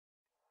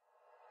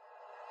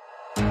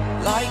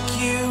like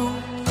you.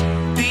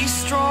 Be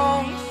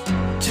strong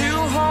to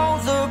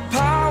hold the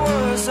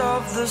powers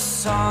of the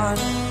sun.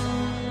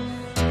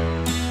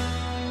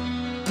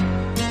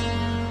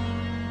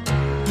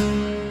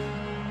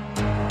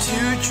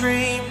 To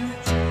dream,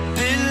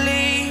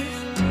 believe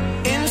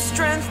in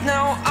strength.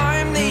 Now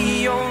I'm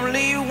the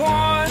only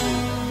one,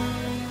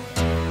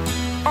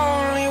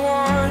 only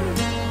one.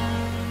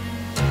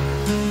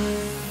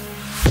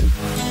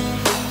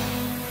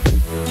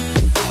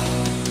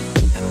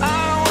 I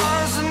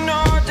was an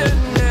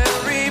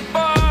ordinary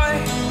boy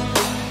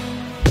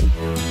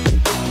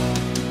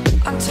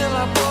until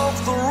I broke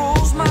the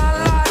rules. My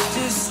life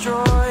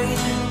destroyed,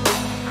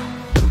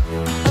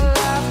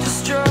 life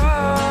destroyed.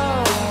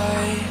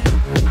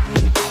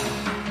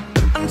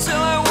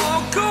 Until I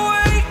walk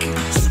awake,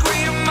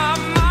 scream my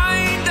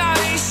mind,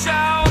 I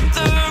shout,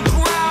 the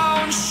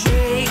ground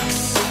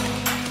shakes.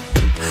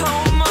 How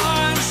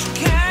much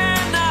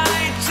can I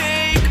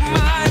take?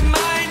 My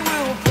mind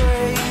will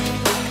break.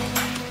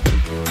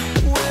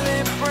 Will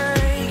it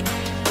break?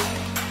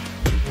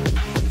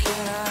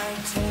 Can I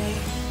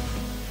take?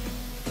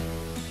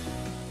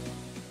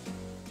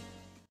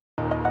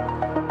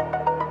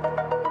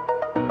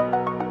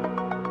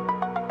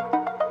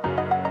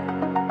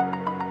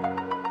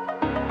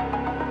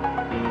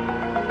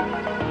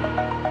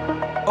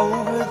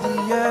 Over the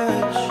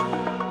edge,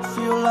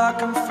 feel like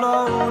I'm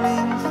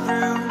floating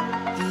through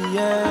the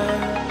air.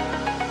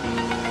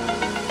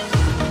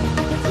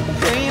 The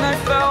pain I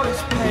felt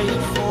is paid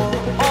for,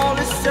 all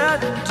is said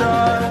and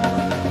done.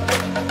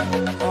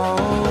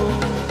 Oh,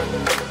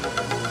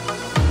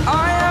 I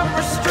am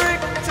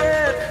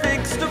restricted,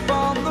 fixed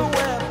upon the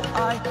web.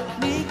 I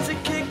need to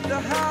kick the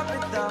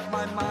habit that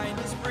my mind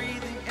is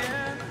breathing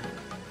in.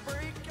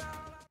 Break out.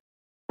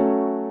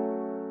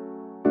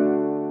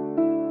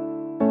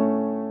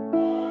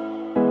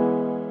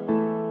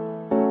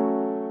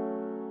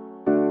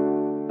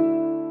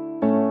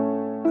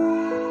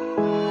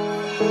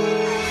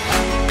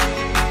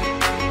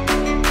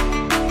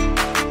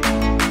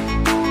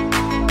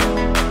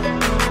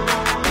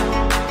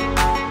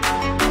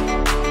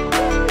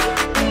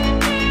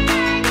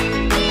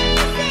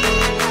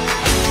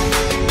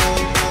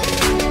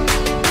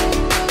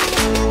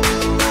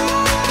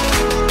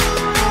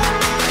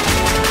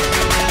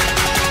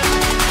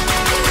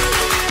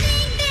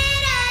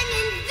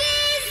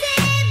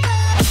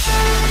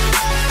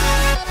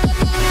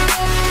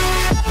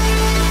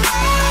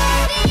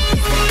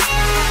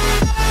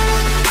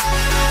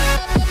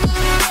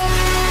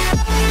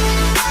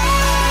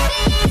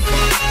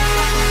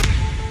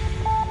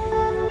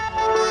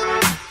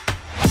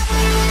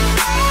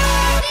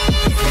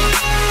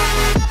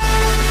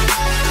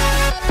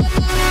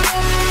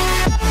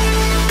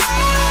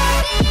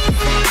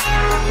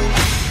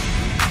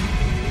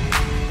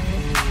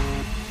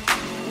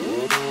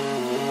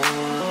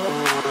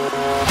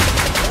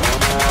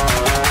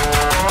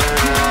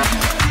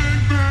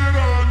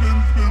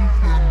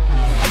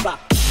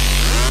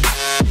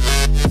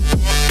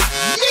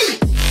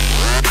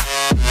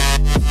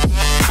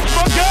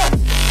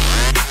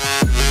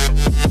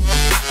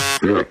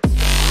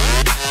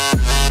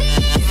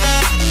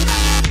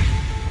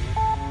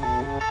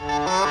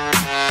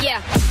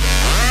 Yeah.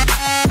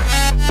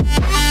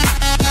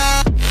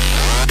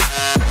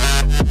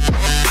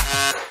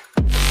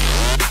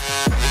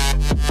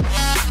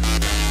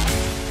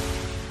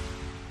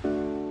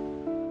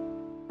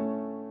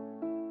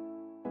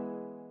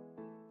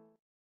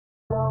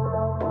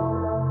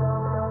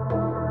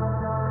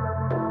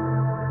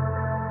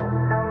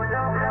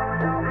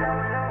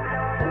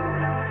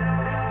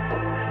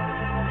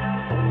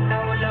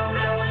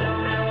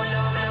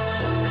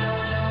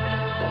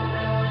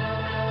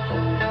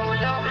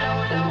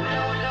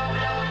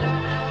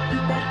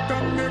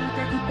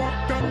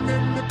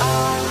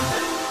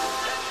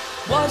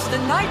 Was the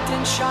knight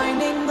in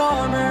shining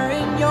armor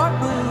in your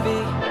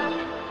movie?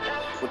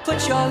 Well,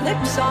 put your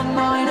lips on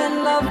mine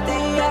and love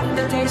the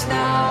aftertaste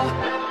now.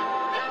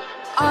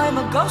 I'm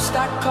a ghost,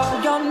 I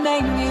call your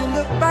name, you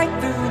look right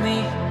through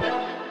me.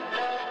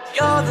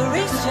 You're the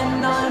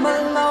reason I'm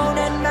alone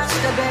and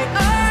masturbate.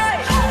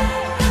 Hey!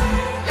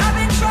 I've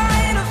been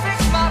trying to fix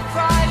my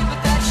pride, but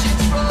that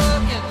shit's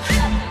broken.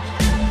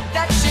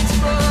 That shit's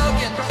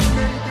broken.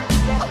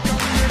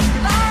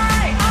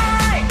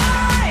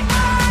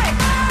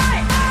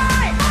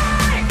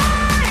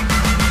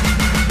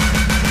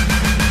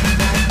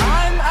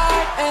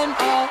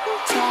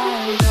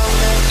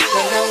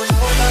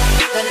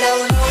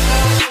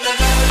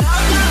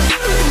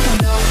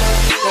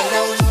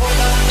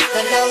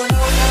 No, no,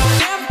 no,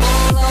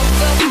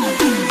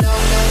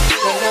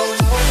 no,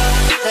 no.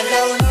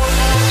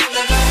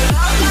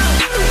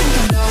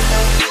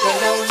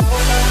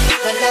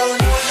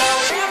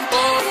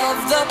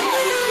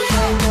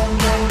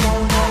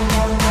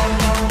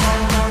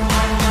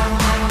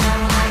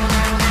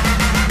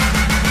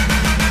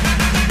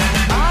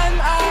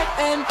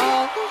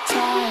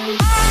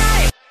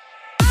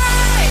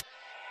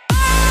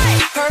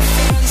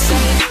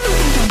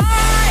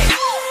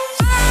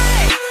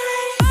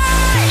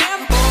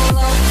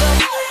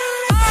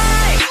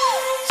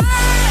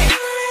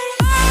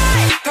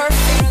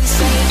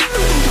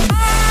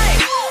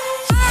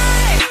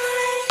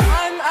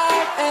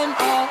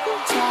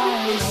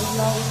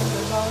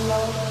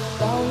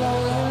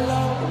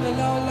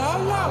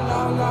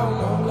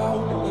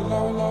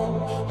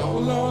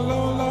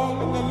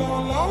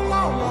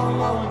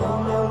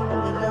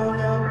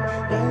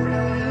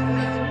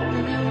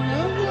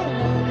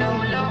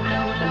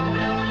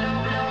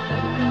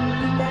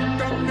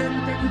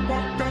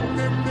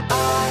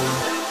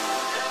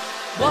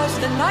 Was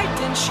the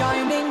knight in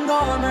shining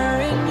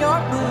armor in your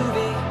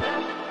movie?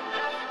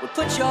 Well,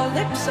 put your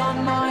lips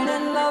on mine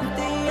and love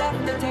the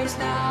aftertaste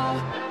now.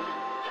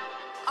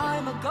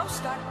 I'm a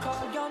ghost, I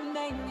call your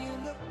name, you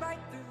look right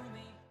through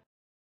me.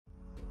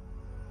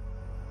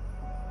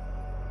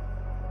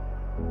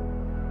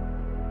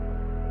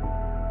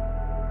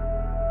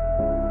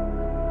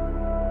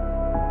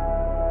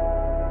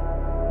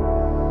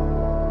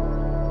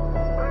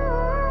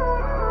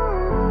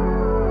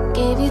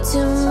 Gave you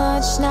too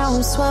much, now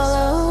I'm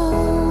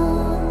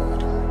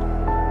swallowed.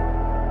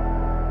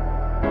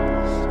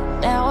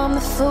 Now I'm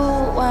the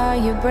fool while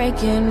you're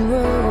breaking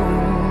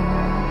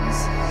rules.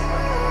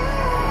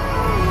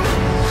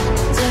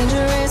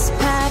 Dangerous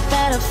path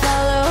that I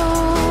follow.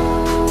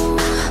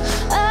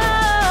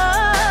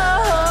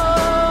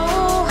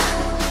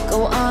 Oh, go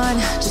on,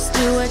 just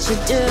do what you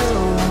do.